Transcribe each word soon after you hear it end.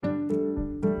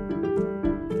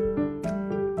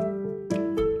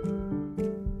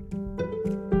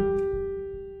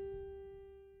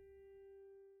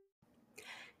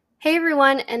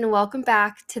everyone, and welcome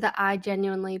back to the I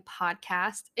Genuinely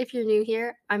podcast. If you're new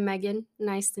here, I'm Megan.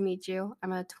 Nice to meet you.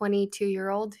 I'm a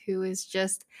 22-year-old who is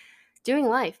just doing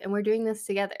life, and we're doing this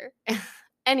together.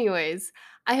 Anyways,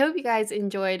 I hope you guys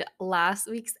enjoyed last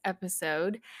week's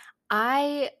episode.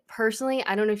 I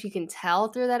don't know if you can tell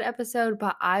through that episode,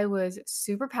 but I was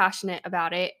super passionate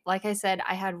about it. Like I said,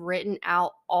 I had written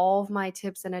out all of my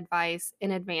tips and advice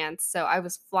in advance, so I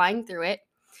was flying through it.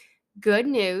 Good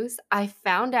news, I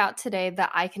found out today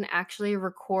that I can actually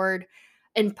record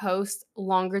and post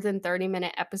longer than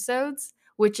 30-minute episodes,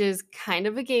 which is kind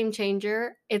of a game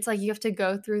changer. It's like you have to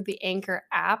go through the Anchor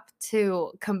app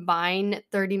to combine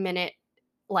 30-minute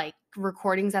like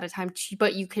recordings at a time,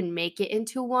 but you can make it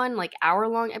into one like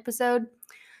hour-long episode.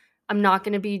 I'm not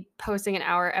going to be posting an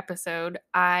hour episode.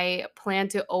 I plan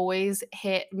to always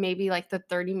hit maybe like the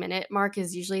 30-minute mark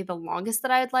is usually the longest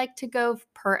that I'd like to go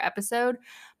per episode.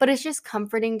 But it's just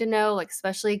comforting to know, like,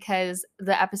 especially because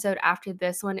the episode after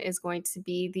this one is going to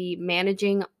be the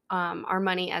managing our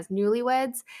money as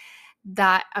newlyweds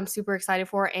that I'm super excited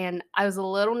for. And I was a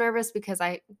little nervous because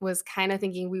I was kind of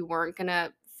thinking we weren't going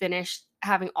to finish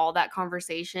having all that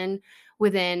conversation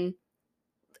within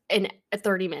in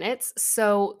 30 minutes.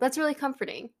 So that's really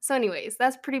comforting. So, anyways,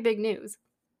 that's pretty big news.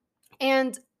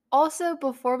 And also,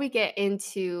 before we get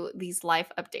into these life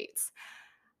updates,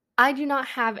 I do not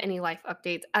have any life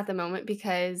updates at the moment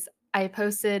because I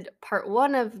posted part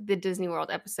one of the Disney World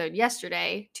episode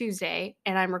yesterday, Tuesday,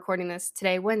 and I'm recording this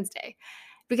today, Wednesday.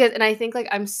 And I think like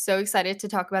I'm so excited to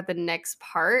talk about the next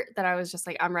part that I was just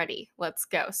like, I'm ready, let's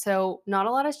go. So, not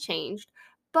a lot has changed,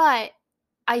 but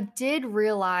I did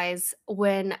realize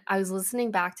when I was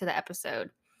listening back to the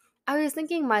episode, I was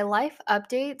thinking my life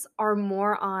updates are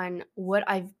more on what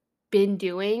I've been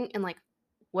doing and like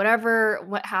what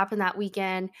happened that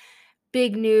weekend,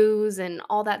 big news and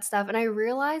all that stuff. And I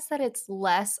realized that it's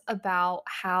less about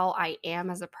how I am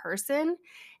as a person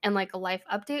and like a life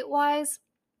update wise.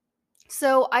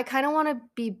 So I kind of want to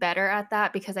be better at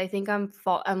that because I think I'm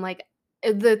like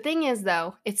the thing is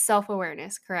though, it's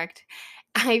self-awareness, correct?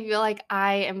 I feel like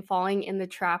I am falling in the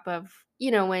trap of,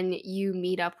 when you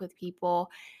meet up with people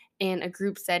in a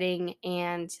group setting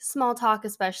and small talk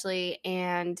especially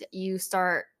and you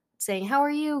start saying, "How are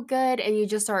you?" "Good." And you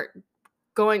just start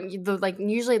going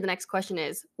usually the next question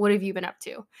is, "What have you been up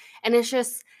to?" And it's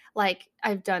just like,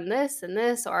 "I've done this and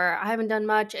this," or "I haven't done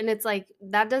much." And it's like,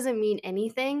 that doesn't mean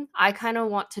anything. I kind of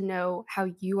want to know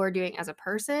how you are doing as a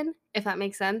person, if that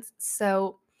makes sense.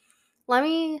 So let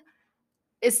me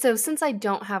so since I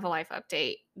don't have a life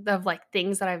update of like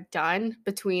things that I've done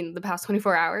between the past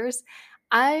 24 hours,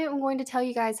 I am going to tell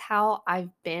you guys how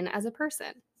I've been as a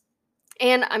person.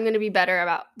 And I'm going to be better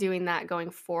about doing that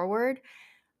going forward.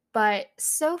 But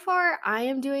so far I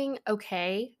am doing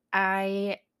okay.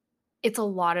 I It's a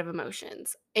lot of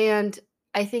emotions. And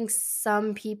I think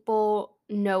some people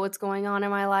know what's going on in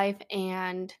my life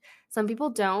and some people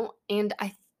don't. And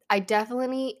I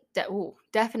definitely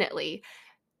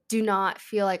do not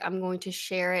feel like I'm going to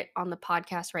share it on the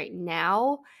podcast right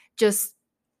now just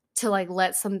to like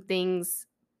let some things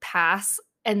pass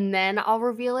and then I'll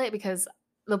reveal it because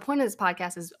the point of this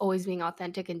podcast is always being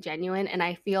authentic and genuine. And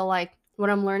I feel like what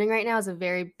I'm learning right now is a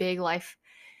very big life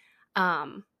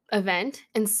event.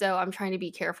 And so I'm trying to be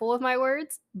careful with my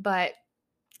words, but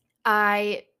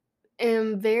I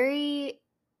am very,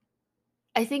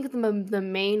 I think the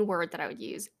main word that I would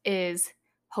use is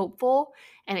hopeful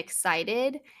and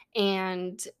excited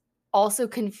and also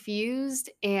confused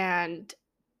and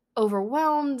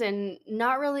overwhelmed and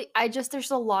not really,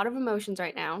 there's a lot of emotions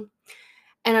right now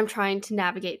and I'm trying to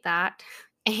navigate that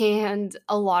and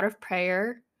a lot of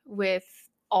prayer with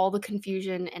all the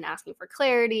confusion and asking for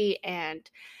clarity and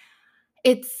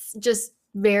it's just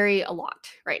very a lot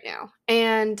right now.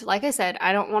 And like I said,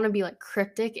 I don't want to be like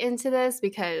cryptic into this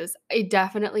because it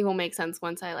definitely will make sense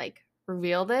once I like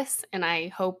reveal this and I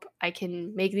hope I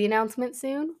can make the announcement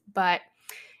soon. But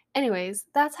anyways,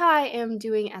 that's how I am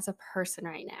doing as a person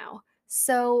right now.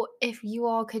 So if you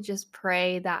all could just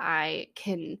pray that I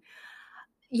can,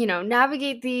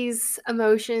 navigate these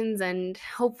emotions and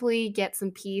hopefully get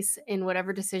some peace in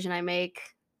whatever decision I make,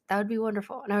 that would be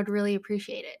wonderful. And I would really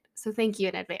appreciate it. So thank you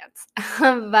in advance.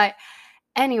 But,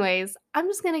 anyways, I'm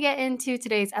just going to get into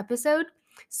today's episode.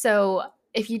 So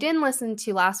if you didn't listen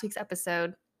to last week's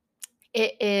episode,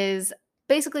 it is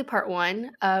basically part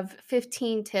one of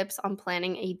 15 tips on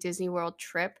planning a Disney World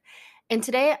trip. And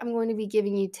today I'm going to be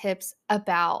giving you tips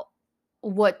about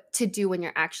what to do when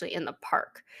you're actually in the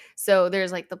park. So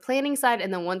there's like the planning side,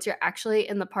 and then once you're actually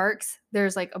in the parks,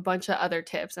 there's like a bunch of other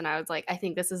tips. And I was like, I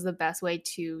think this is the best way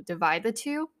to divide the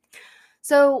two.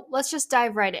 So let's just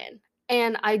dive right in.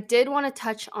 And I did want to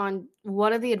touch on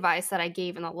one of the advice that I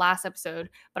gave in the last episode,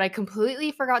 but I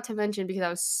completely forgot to mention because I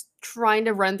was trying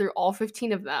to run through all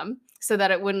 15 of them so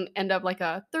that it wouldn't end up like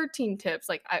a 13 tips.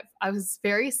 Like I was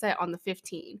very set on the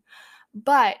 15.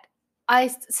 But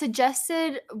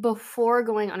suggested before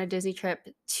going on a Disney trip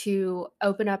to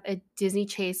open up a Disney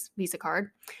Chase Visa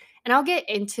card. And I'll get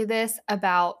into this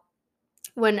about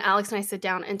when Alex and I sit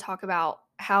down and talk about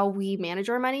how we manage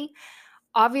our money.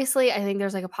 Obviously, I think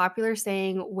there's like a popular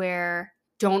saying where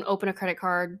don't open a credit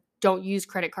card, don't use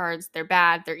credit cards, they're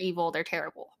bad, they're evil, they're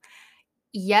terrible.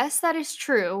 Yes, that is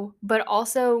true, but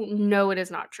also no, it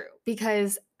is not true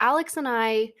because Alex and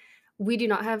I, we do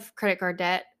not have credit card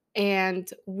debt and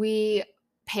we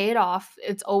pay it off.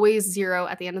 It's always zero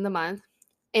at the end of the month.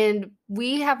 And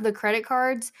we have the credit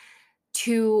cards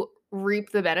to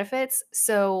reap the benefits.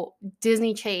 So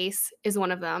Disney Chase is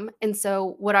one of them. And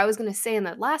so what I was going to say in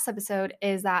that last episode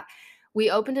is that we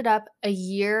opened it up a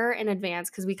year in advance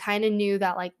because we kind of knew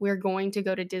that like we're going to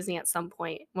go to Disney at some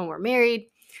point when we're married.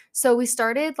 So we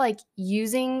started like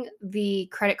using the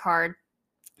credit card.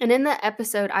 And in the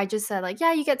episode, I just said, like,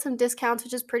 yeah, you get some discounts,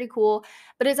 which is pretty cool.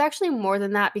 But it's actually more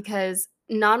than that because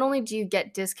not only do you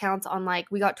get discounts on, like,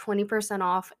 we got 20%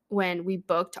 off when we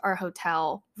booked our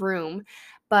hotel room,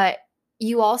 but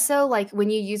you also, like,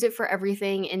 when you use it for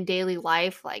everything in daily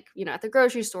life, like, at the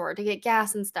grocery store to get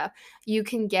gas and stuff, you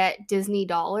can get Disney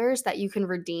dollars that you can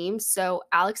redeem. So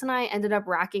Alex and I ended up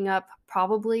racking up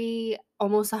probably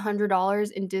almost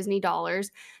 $100 in Disney dollars,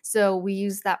 so we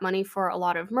use that money for a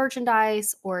lot of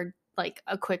merchandise or like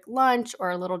a quick lunch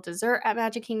or a little dessert at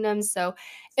Magic Kingdom. So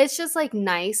it's just like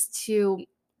nice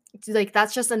like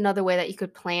that's just another way that you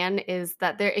could plan is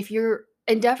that there if you're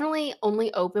and definitely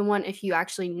only open one if you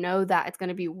actually know that it's going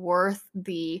to be worth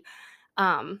the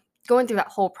going through that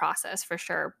whole process for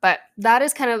sure. But that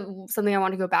is kind of something I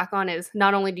want to go back on is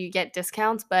not only do you get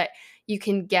discounts, but you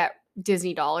can get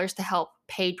Disney dollars to help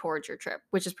pay towards your trip,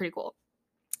 which is pretty cool.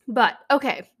 But,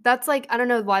 okay, that's, like I don't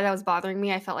know why that was bothering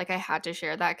me, I felt like I had to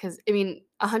share that because I mean,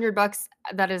 $100,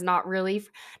 that is not really f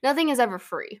nothing is ever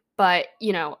free, but,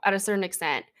 at a certain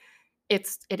extent,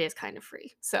 it is kind of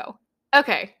free, so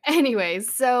okay,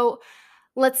 anyways, so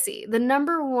let's see, the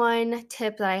number 1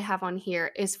 tip that I have on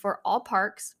here is for all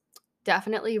parks,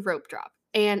 definitely rope drop,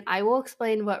 and I will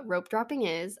explain what rope dropping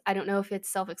is. I don't know if it's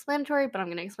self-explanatory, but I'm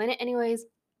gonna explain it anyways.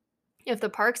 If the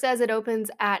park says it opens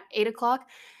at 8 o'clock,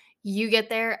 you get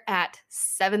there at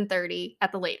 7:30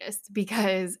 at the latest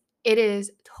because it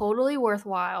is totally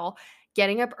worthwhile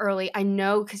getting up early. I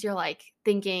know because you're like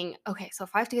thinking, okay, so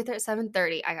if I have to get there at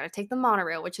 7:30, I gotta take the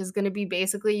monorail, which is gonna be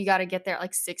basically you gotta get there at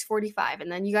like 6:45,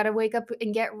 and then you gotta wake up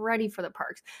and get ready for the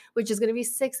parks, which is gonna be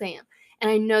 6 a.m. And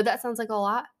I know that sounds like a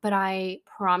lot, but I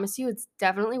promise you it's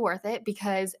definitely worth it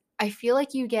because I feel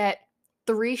like you get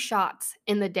 3 shots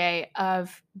in the day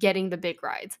of getting the big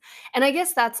rides. And I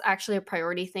guess that's actually a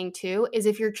priority thing too, is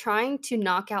if you're trying to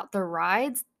knock out the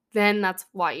rides, then that's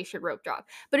why you should rope drop.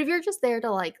 But if you're just there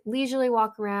to like leisurely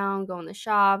walk around, go in the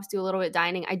shops, do a little bit of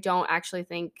dining, I don't actually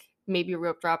think maybe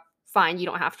rope drop. Fine, you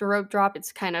don't have to rope drop.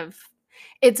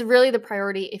 It's really the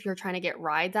priority if you're trying to get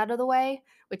rides out of the way,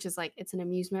 which is like it's an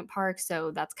amusement park, so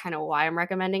that's kind of why I'm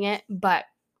recommending it. But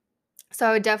so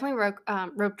I would definitely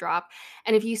rope drop.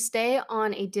 And if you stay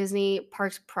on a Disney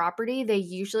Parks property, they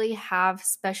usually have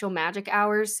special magic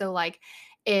hours. So like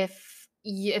if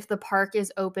the park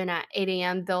is open at 8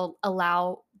 a.m., they'll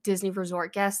allow Disney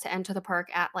Resort guests to enter the park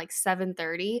at like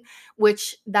 7:30,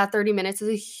 which that 30 minutes is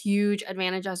a huge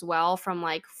advantage as well from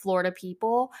like Florida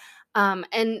people.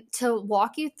 And to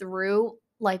walk you through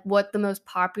like what the most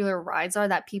popular rides are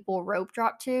that people rope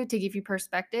drop to give you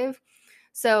perspective.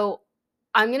 So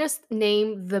I'm gonna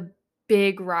name the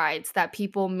big rides that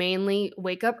people mainly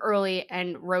wake up early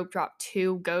and rope drop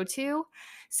to go to.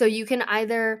 So you can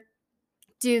either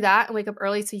do that and wake up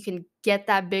early so you can get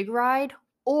that big ride,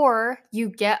 or you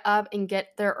get up and get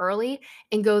there early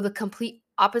and go the complete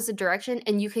opposite direction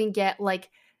and you can get like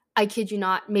I kid you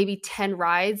not, maybe 10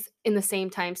 rides in the same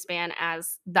time span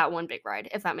as that one big ride,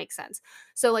 if that makes sense.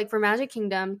 So like for Magic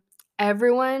Kingdom,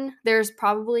 there's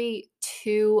probably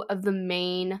two of the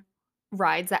main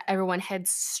rides that everyone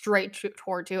heads straight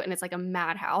toward to, and it's like a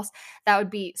madhouse. That would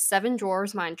be Seven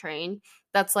Dwarfs Mine Train.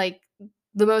 That's like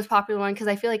the most popular one because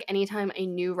I feel like anytime a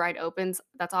new ride opens,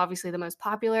 that's obviously the most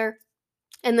popular.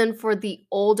 And then for the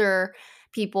older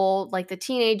people, like the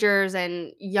teenagers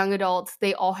and young adults,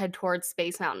 they all head towards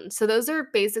Space Mountain. So those are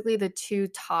basically the two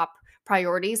top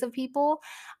priorities of people.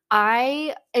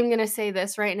 I am going to say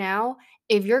this right now.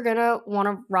 If you're going to want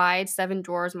to ride Seven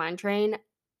Dwarfs Mine Train,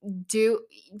 do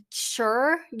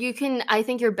sure you can I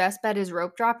think your best bet is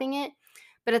rope dropping it,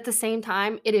 But at the same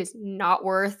time, it is not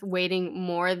worth waiting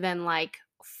more than like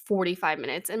 45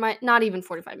 minutes, and my not even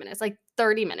 45 minutes, like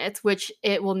 30 minutes, which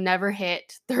it will never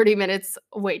hit 30 minutes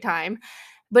wait time.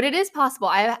 But it is possible.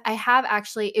 I have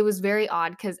actually, it was very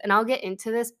odd because, and I'll get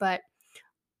into this, but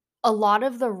a lot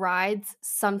of the rides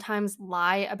sometimes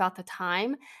lie about the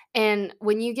time, and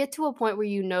when you get to a point where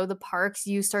you know the parks,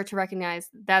 you start to recognize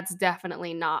that's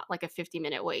definitely not like a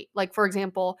 50-minute wait. Like, for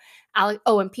example,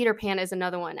 and Peter Pan is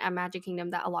another one at Magic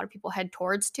Kingdom that a lot of people head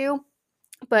towards too.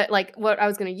 But, like, what I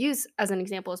was gonna use as an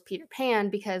example is Peter Pan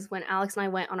because when Alex and I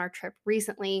went on our trip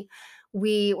recently,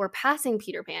 we were passing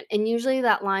Peter Pan, and usually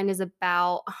that line is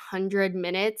about 100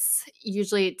 minutes.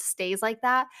 Usually it stays like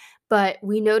that, but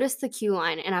we noticed the queue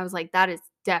line, and I was like, "That is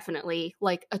definitely,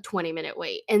 like, a 20-minute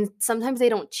wait." And sometimes they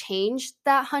don't change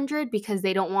that 100 because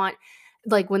they don't want,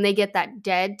 like, when they get that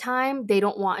dead time, they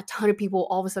don't want a ton of people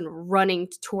all of a sudden running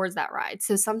towards that ride.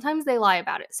 So sometimes they lie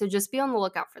about it, so just be on the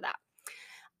lookout for that.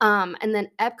 And then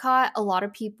Epcot, a lot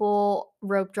of people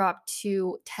rope drop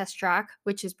to Test Track,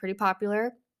 which is pretty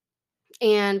popular,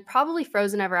 and probably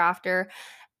Frozen Ever After.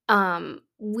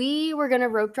 We were gonna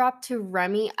rope drop to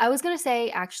Remy. I was gonna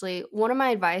say, actually, one of my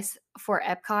advice for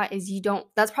Epcot is you don't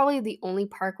that's probably the only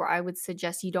park where I would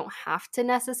suggest you don't have to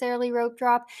necessarily rope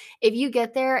drop. If you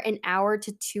get there an hour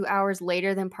to 2 hours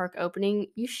later than park opening,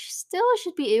 you still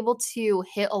should be able to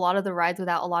hit a lot of the rides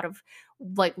without a lot of,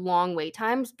 like, long wait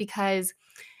times because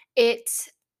it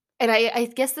and I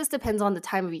guess this depends on the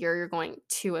time of year you're going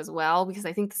to as well, because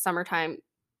I think the summertime,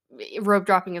 rope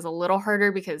dropping is a little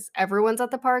harder because everyone's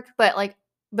at the park, but, like,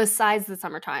 besides the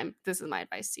summertime, this is my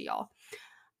advice to y'all.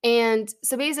 And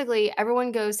so basically,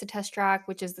 everyone goes to Test Track,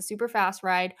 which is the super fast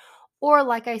ride, or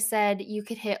like I said, you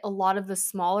could hit a lot of the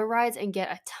smaller rides and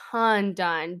get a ton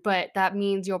done, but that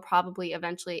means you'll probably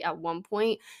eventually at one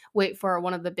point wait for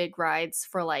one of the big rides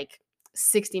for like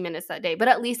 60 minutes that day. But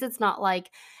at least it's not like,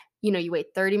 you wait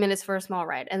 30 minutes for a small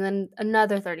ride and then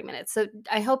another 30 minutes. So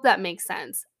I hope that makes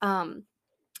sense.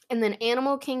 And then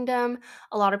Animal Kingdom,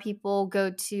 a lot of people go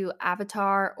to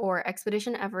Avatar or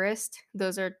Expedition Everest.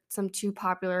 Those are some 2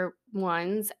 popular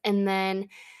ones. And then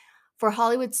for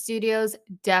Hollywood Studios,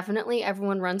 definitely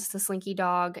everyone runs to Slinky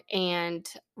Dog and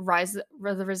Rise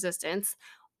of the Resistance.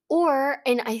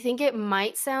 And I think it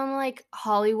might sound like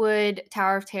Hollywood,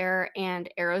 Tower of Terror, and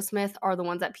Aerosmith are the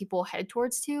ones that people head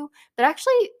towards too, but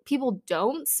actually people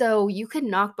don't, so you could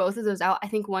knock both of those out. I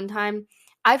think one time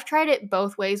I've tried it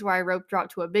both ways where I rope drop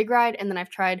to a big ride, and then I've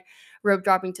tried rope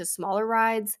dropping to smaller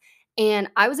rides, and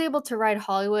I was able to ride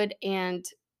Hollywood and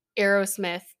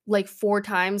Aerosmith, like, 4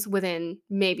 times within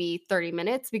maybe 30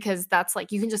 minutes because that's, like,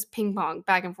 you can just ping pong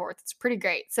back and forth. It's pretty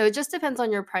great. So it just depends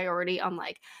on your priority on,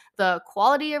 like, the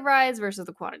quality of rides versus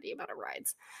the quantity amount of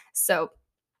rides. So,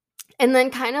 and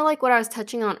then kinda like what I was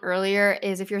touching on earlier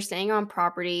is if you're staying on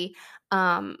property,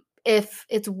 if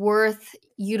it's worth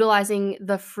utilizing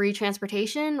the free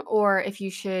transportation or if you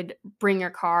should bring your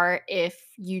car if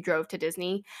you drove to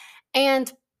Disney.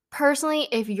 And personally,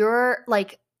 if you're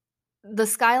like the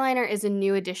Skyliner is a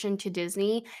new addition to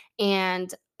Disney,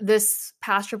 and this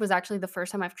past trip was actually the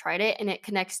first time I've tried it, and it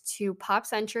connects to Pop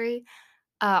Century,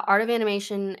 Art of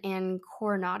Animation, and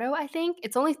Coronado, I think.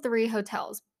 It's only 3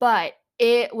 hotels, but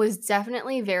it was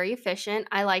definitely very efficient.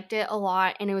 I liked it a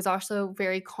lot, and it was also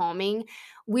very calming.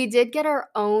 We did get our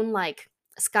own, like,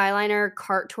 Skyliner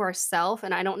cart to ourself,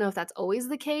 and I don't know if that's always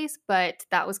the case, but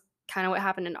that was kinda what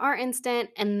happened in our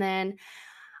instant, and then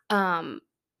um,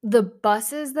 the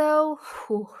buses though,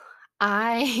 whew,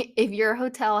 I if your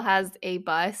hotel has a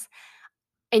bus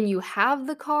and you have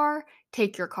the car,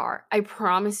 take your car. I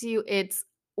promise you it's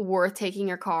worth taking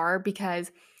your car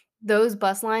because those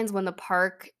bus lines when the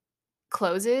park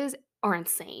closes are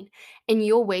insane, and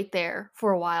you'll wait there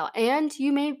for a while, and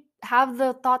you may have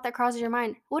the thought that crosses your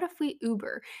mind, "What if we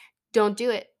Uber?" Don't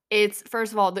do it. It's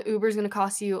first of all, the Uber is gonna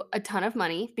cost you a ton of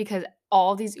money because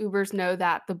all these Ubers know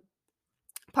that the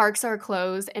parks are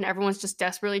closed and everyone's just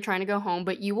desperately trying to go home,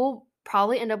 but you will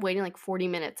probably end up waiting like 40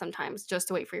 minutes sometimes just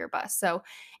to wait for your bus. So,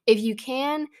 if you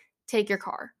can, take your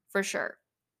car for sure.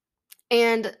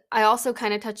 And I also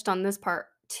kind of touched on this part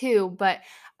too, but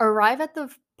arrive at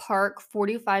the park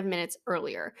 45 minutes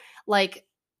earlier. Like,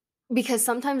 because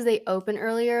sometimes they open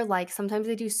earlier, like sometimes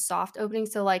they do soft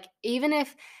openings. So, like, even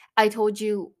if I told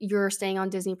you you're staying on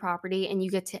Disney property and you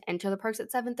get to enter the parks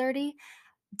at 7:30,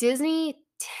 Disney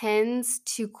tends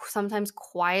to sometimes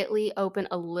quietly open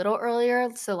a little earlier,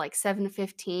 so like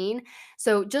 7:15.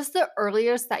 So just the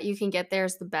earliest that you can get there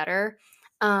is the better.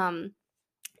 Um,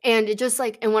 and it just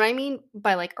like and what I mean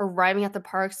by like arriving at the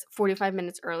parks 45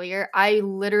 minutes earlier, I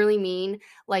literally mean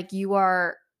like you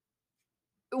are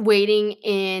waiting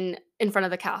in in front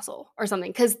of the castle or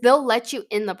something, because they'll let you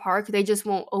in the park, they just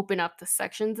won't open up the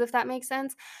sections, if that makes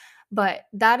sense. But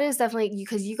that is definitely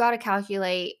because you gotta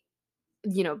calculate,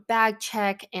 bag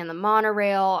check and the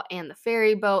monorail and the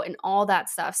ferry boat and all that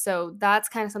stuff. So that's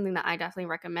kind of something that I definitely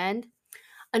recommend.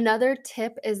 Another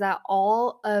tip is that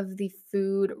all of the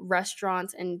food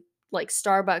restaurants and like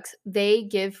Starbucks, they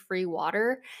give free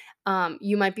water.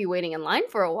 You might be waiting in line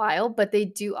for a while, but they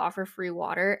do offer free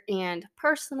water. And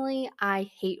personally, I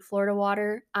hate Florida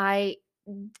water.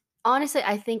 Honestly,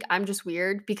 I think I'm just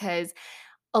weird because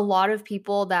a lot of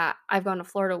people that I've gone to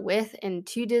Florida with and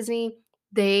to Disney,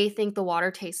 they think the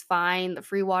water tastes fine, the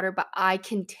free water, but I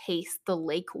can taste the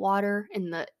lake water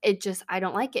and I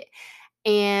don't like it.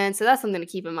 And so that's something to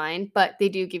keep in mind, but they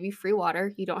do give you free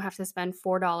water. You don't have to spend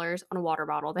 $4 on a water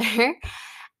bottle there.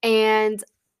 And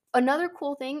another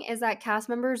cool thing is that cast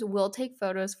members will take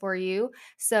photos for you.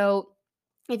 So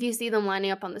if you see them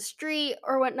lining up on the street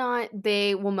or whatnot,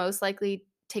 they will most likely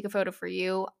take a photo for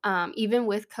you. Even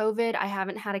with COVID, I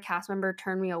haven't had a cast member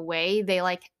turn me away.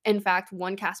 In fact,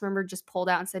 one cast member just pulled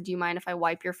out and said, "Do you mind if I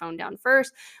wipe your phone down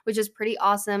first?" Which is pretty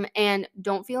awesome. And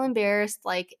don't feel embarrassed.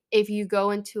 Like if you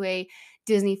go into a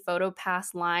Disney Photo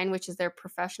Pass line, which is their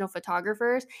professional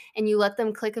photographers, and you let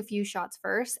them click a few shots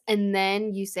first, and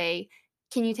then you say,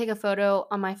 "Can you take a photo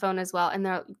on my phone as well?" And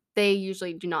they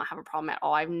usually do not have a problem at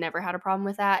all. I've never had a problem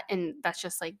with that, and that's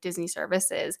just like Disney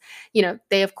services.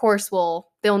 They of course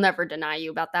they'll never deny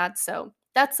you about that. So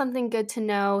that's something good to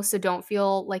know. So don't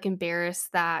feel like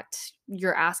embarrassed that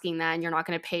you're asking that and you're not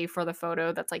going to pay for the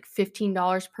photo that's like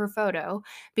 $15 per photo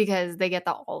because they get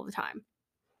that all the time.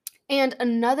 And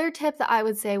another tip that I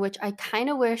would say, which I kind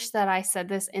of wish that I said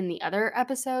this in the other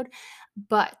episode,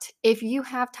 but if you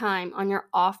have time on your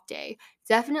off day,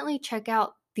 definitely check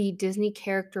out the Disney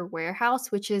Character Warehouse,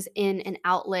 which is in an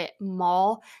outlet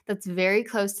mall that's very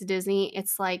close to Disney.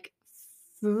 It's like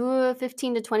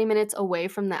 15 to 20 minutes away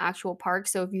from the actual park.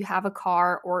 So if you have a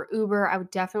car or Uber, I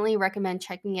would definitely recommend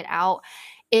checking it out.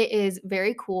 It is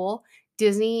very cool.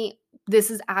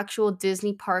 This is actual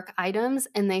Disney park items,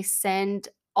 and they send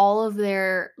all of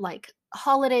their like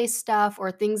holiday stuff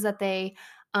or things that they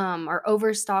are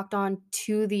overstocked on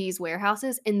to these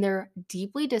warehouses, and they're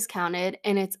deeply discounted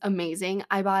and it's amazing.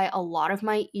 I buy a lot of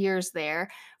my ears there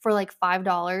for like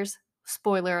 $5.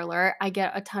 Spoiler alert, I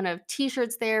get a ton of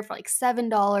t-shirts there for like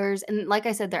 $7. And like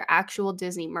I said, they're actual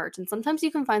Disney merch. And sometimes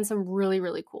you can find some really,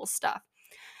 really cool stuff.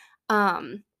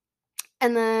 Um,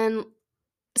 and then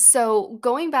so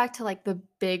going back to like the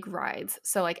big rides,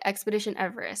 so like Expedition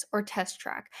Everest or Test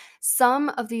Track, some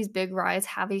of these big rides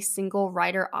have a single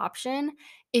rider option.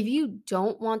 If you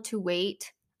don't want to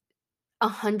wait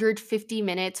 150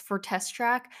 minutes for Test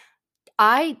Track,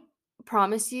 I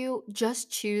promise you,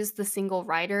 just choose the single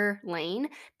rider lane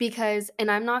because,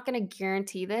 and I'm not going to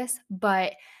guarantee this,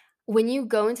 but when you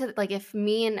go into, like, if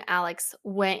me and Alex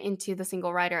went into the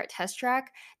single rider at Test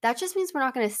Track, that just means we're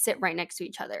not going to sit right next to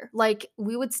each other. Like,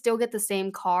 we would still get the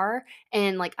same car,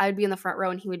 and like, I'd be in the front row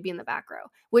and he would be in the back row,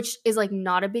 which is like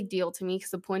not a big deal to me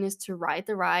because the point is to ride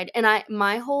the ride. And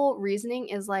my whole reasoning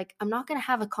is like, I'm not going to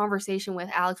have a conversation with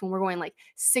Alex when we're going like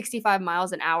 65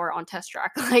 miles an hour on Test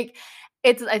Track. Like,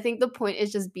 I think the point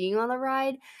is just being on the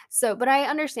ride. So, but I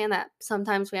understand that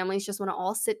sometimes families just wanna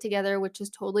all sit together, which is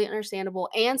totally understandable,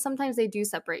 and sometimes they do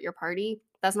separate your party.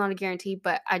 That's not a guarantee,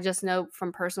 but I just know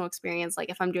from personal experience, like,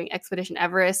 if I'm doing Expedition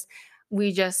Everest,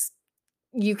 we just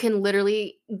you can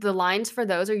literally the lines for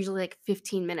those are usually like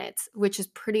 15 minutes, which is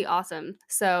pretty awesome.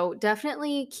 So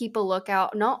definitely keep a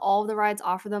lookout. Not all of the rides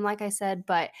offer them, like I said,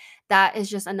 but that is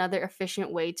just another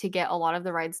efficient way to get a lot of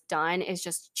the rides done is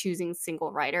just choosing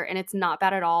single rider. And it's not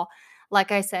bad at all.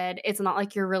 Like I said, it's not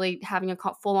like you're really having a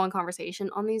full on conversation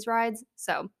on these rides.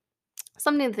 So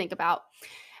something to think about.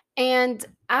 And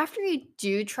after you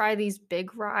do try these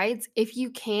big rides, if you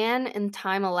can and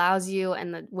time allows you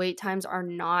and the wait times are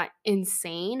not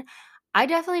insane, I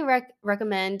definitely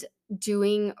recommend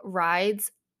doing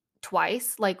rides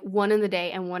twice, like one in the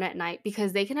day and one at night,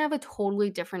 because they can have a totally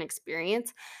different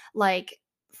experience. Like,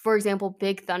 for example,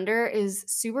 Big Thunder is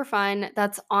super fun.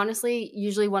 That's honestly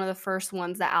usually one of the first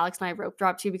ones that Alex and I rope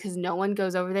drop to because no one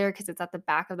goes over there because it's at the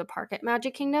back of the park at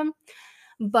Magic Kingdom.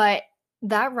 But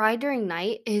that ride during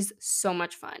night is so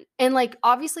much fun. And, like,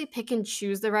 obviously pick and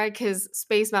choose the ride because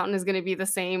Space Mountain is gonna be the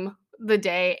same the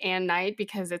day and night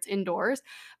because it's indoors.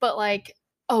 But, like,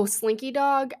 oh, Slinky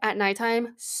Dog at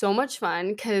nighttime, so much fun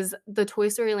because the Toy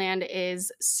Story Land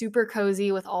is super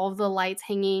cozy with all of the lights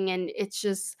hanging, and it's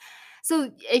just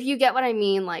so if you get what I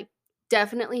mean, like,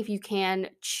 definitely if you can,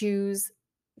 choose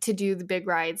to do the big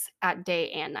rides at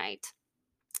day and night.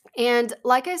 And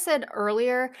like I said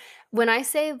earlier, when I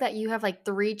say that you have like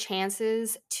 3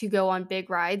 chances to go on big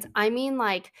rides, I mean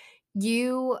like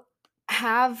you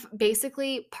have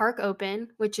basically park open,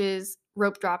 which is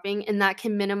rope dropping, and that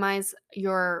can minimize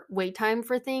your wait time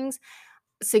for things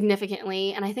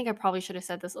significantly. And I think I probably should have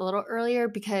said this a little earlier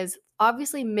because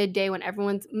obviously midday when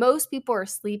most people are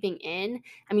sleeping in,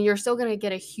 I mean you're still going to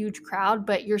get a huge crowd,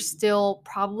 but you're still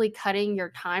probably cutting your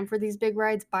time for these big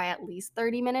rides by at least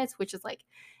 30 minutes, which is like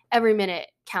every minute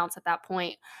counts at that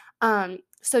point.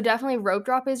 So definitely rope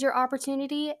drop is your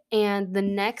opportunity, and the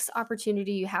next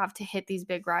opportunity you have to hit these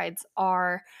big rides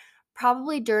are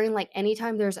probably during, like,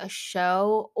 anytime there's a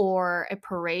show or a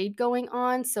parade going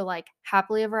on, so, like,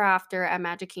 Happily Ever After at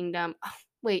Magic Kingdom.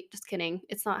 Wait, just kidding,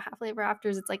 it's not Happily Ever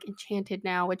Afters, it's, like, Enchanted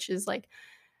now, which is, like,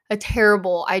 a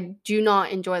terrible I do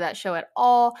not enjoy that show at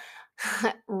all.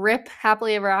 RIP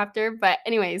Happily Ever After, but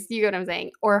anyways, you get what I'm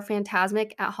saying. Or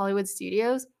Fantasmic at Hollywood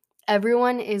Studios.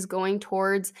 Everyone is going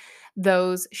towards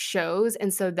those shows,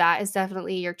 and so that is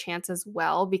definitely your chance as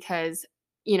well because,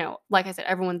 like I said,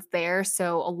 everyone's there,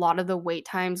 so a lot of the wait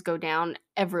times go down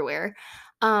everywhere.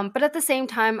 But at the same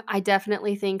time, I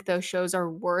definitely think those shows are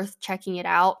worth checking it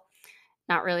out.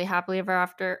 Not really Happily Ever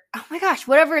After. Oh my gosh,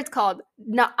 whatever it's called.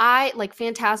 No, I like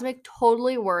Fantasmic,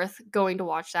 totally worth going to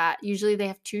watch that. Usually they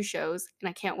have 2 shows, and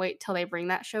I can't wait till they bring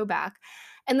that show back.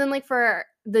 And then, like, for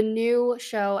the new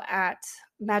show at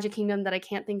Magic Kingdom that I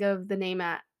can't think of the name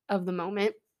at of the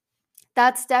moment,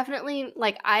 that's definitely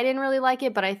like, I didn't really like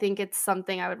it, but I think it's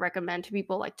something I would recommend to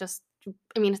people, like, just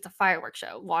I mean, it's a fireworks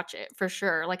show, watch it for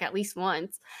sure, like, at least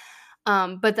once.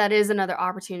 But that is another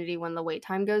opportunity when the wait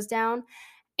time goes down.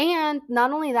 And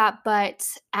not only that, but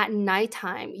at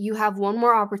nighttime, you have one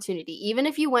more opportunity. Even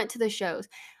if you went to the shows,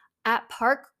 at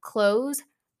park close,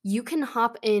 you can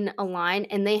hop in a line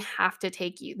and they have to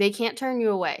take you. They can't turn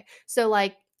you away. So,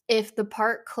 like, if the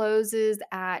park closes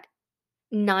at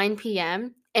 9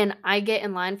 PM and I get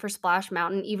in line for Splash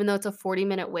Mountain, even though it's a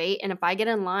 40-minute wait, and if I get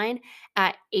in line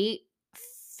at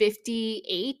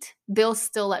 8:58, they'll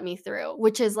still let me through,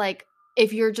 which is like,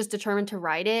 if you're just determined to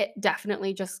ride it,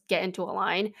 definitely just get into a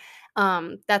line.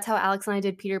 That's how Alex and I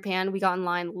did Peter Pan. We got in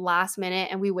line last minute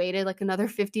and we waited like another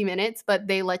 50 minutes, but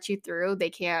they let you through. They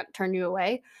can't turn you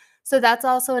away. So that's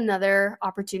also another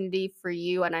opportunity for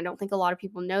you, and I don't think a lot of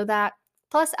people know that.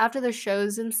 Plus, after the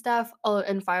shows and stuff,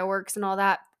 and fireworks and all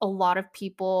that, a lot of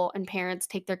people and parents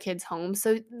take their kids home,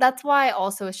 so that's why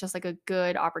also it's just, like, a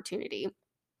good opportunity.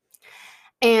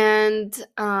 And,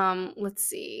 let's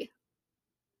see.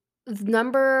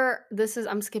 Number this is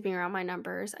I'm skipping around my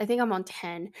numbers. I think I'm on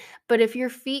 10. But if your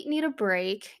feet need a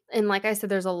break, and like I said,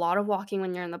 there's a lot of walking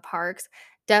when you're in the parks,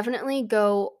 definitely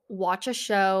go watch a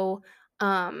show.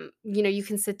 You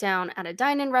can sit down at a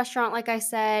dine-in restaurant, like I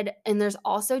said, and there's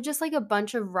also just like a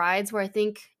bunch of rides where I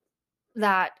think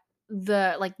that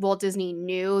Walt Disney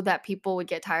knew that people would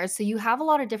get tired, so you have a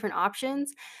lot of different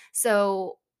options.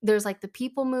 So, there's, like, the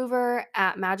People Mover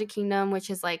at Magic Kingdom,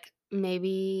 which is, like,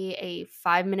 maybe a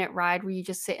 5-minute ride where you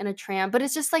just sit in a tram, but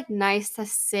it's just, like, nice to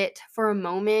sit for a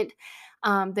moment.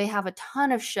 They have a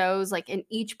ton of shows, like, in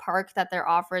each park that they're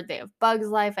offered. They have Bugs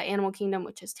Life at Animal Kingdom,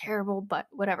 which is terrible, but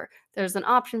whatever. There's an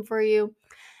option for you.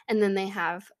 And then they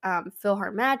have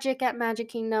PhilharMagic at Magic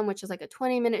Kingdom, which is like a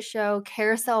 20-minute show.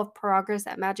 Carousel of Progress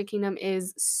at Magic Kingdom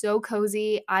is so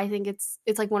cozy. I think it's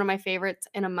like one of my favorites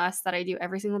and a must that I do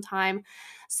every single time.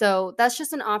 So that's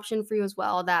just an option for you as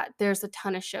well. That there's a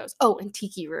ton of shows. Oh, and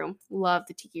Tiki Room, love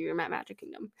the Tiki Room at Magic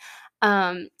Kingdom.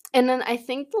 And then I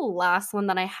think the last one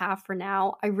that I have for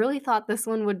now, I really thought this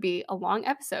one would be a long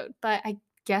episode, but I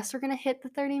guess we're gonna hit the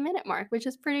 30-minute mark, which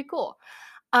is pretty cool.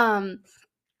 Um,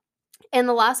 and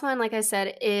the last one, like I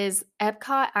said, is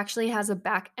Epcot actually has a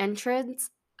back entrance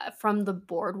from the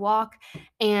boardwalk.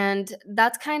 And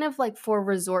that's kind of like for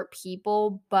resort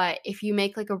people. But if you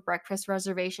make like a breakfast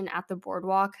reservation at the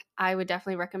boardwalk, I would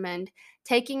definitely recommend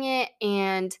taking it.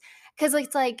 And because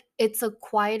it's a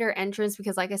quieter entrance,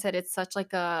 because like I said, it's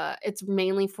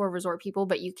mainly for resort people,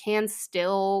 but you can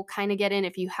still kind of get in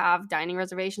if you have dining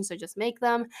reservations. So just make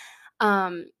them.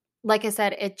 Um, like I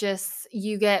said, it just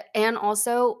you get, and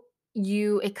also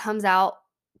it comes out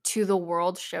to the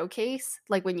World Showcase,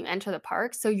 like, when you enter the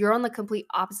park, so you're on the complete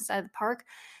opposite side of the park.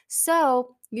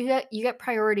 So, you get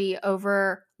priority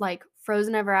over, like,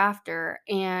 Frozen Ever After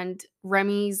and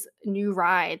Remy's new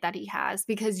ride that he has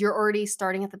because you're already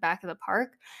starting at the back of the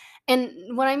park. And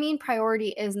what I mean priority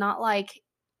is not like,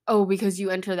 "Oh, because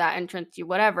you enter that entrance, you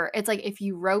whatever." It's like if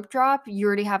you rope drop, you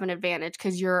already have an advantage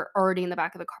because 'cause you're already in the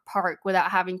back of the park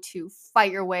without having to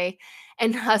fight your way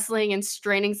and hustling and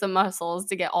straining some muscles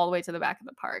to get all the way to the back of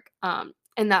the park.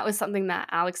 And that was something that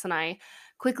Alex and I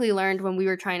quickly learned when we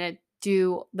were trying to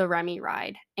do the Remy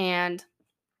ride. And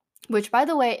which, by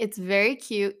the way, it's very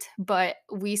cute, but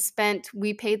we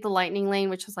paid the lightning lane,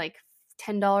 which was like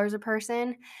 $10 a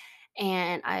person,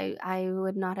 and I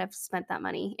would not have spent that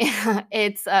money.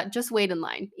 It's, just wait in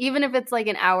line. Even if it's like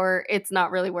an hour, it's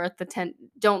not really worth the 10.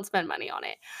 Don't spend money on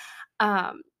it.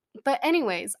 Um, but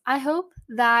anyways, I hope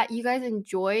that you guys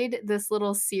enjoyed this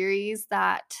little series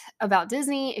that about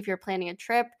Disney if you're planning a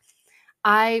trip.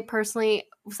 I personally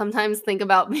sometimes think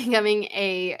about becoming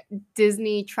a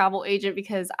Disney travel agent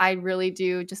because I really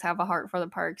do just have a heart for the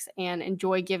parks and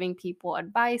enjoy giving people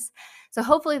advice. So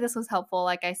hopefully this was helpful,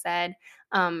 like I said.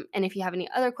 And if you have any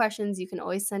other questions, you can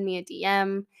always send me a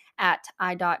DM at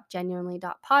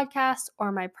i.genuinely.podcast,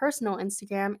 or my personal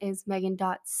Instagram is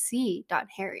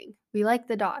megan.c.herring. We like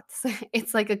the dots.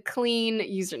 It's like a clean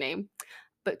username,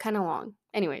 but kind of long.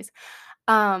 Anyways,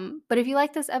 but if you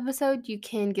like this episode, you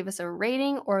can give us a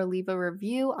rating or leave a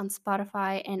review on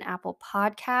Spotify and Apple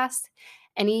Podcast.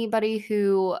 Anybody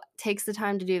who takes the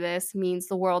time to do this means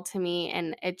the world to me,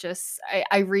 and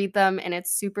I read them and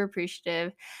it's super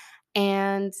appreciative.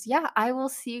 And yeah, I will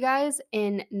see you guys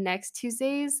in next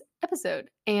Tuesday's episode.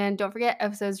 And don't forget,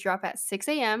 episodes drop at 6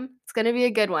 a.m. It's going to be a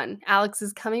good one. Alex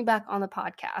is coming back on the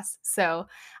podcast. So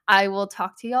I will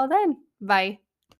talk to y'all then. Bye.